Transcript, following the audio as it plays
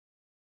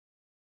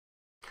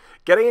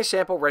Getting a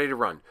sample ready to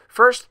run.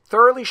 First,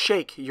 thoroughly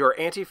shake your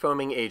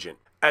anti-foaming agent.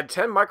 Add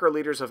 10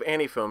 microliters of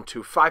antifoam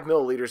to 5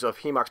 milliliters of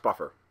Hemox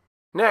buffer.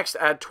 Next,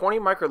 add 20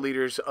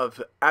 microliters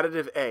of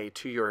additive A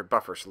to your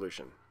buffer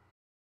solution.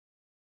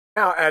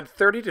 Now add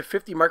 30 to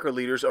 50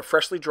 microliters of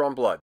freshly drawn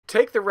blood.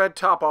 Take the red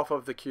top off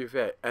of the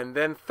cuvette and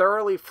then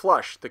thoroughly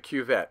flush the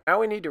cuvette. Now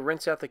we need to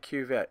rinse out the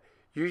cuvette.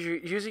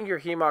 Using your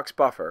Hemox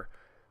buffer,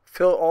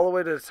 fill all the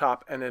way to the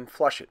top and then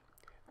flush it.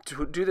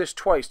 Do this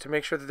twice to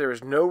make sure that there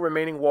is no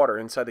remaining water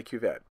inside the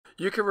cuvette.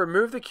 You can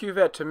remove the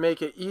cuvette to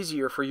make it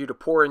easier for you to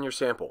pour in your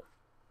sample.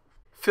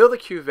 Fill the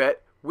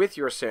cuvette with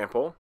your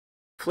sample,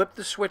 flip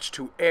the switch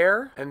to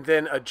air, and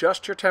then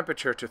adjust your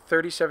temperature to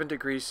 37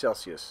 degrees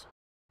Celsius.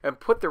 And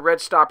put the red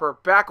stopper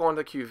back on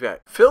the cuvette.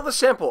 Fill the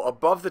sample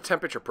above the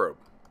temperature probe.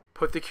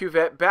 Put the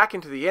cuvette back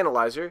into the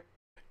analyzer.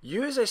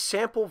 Use a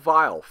sample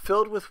vial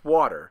filled with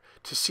water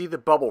to see the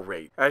bubble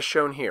rate, as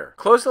shown here.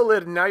 Close the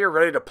lid and now you're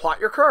ready to plot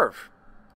your curve.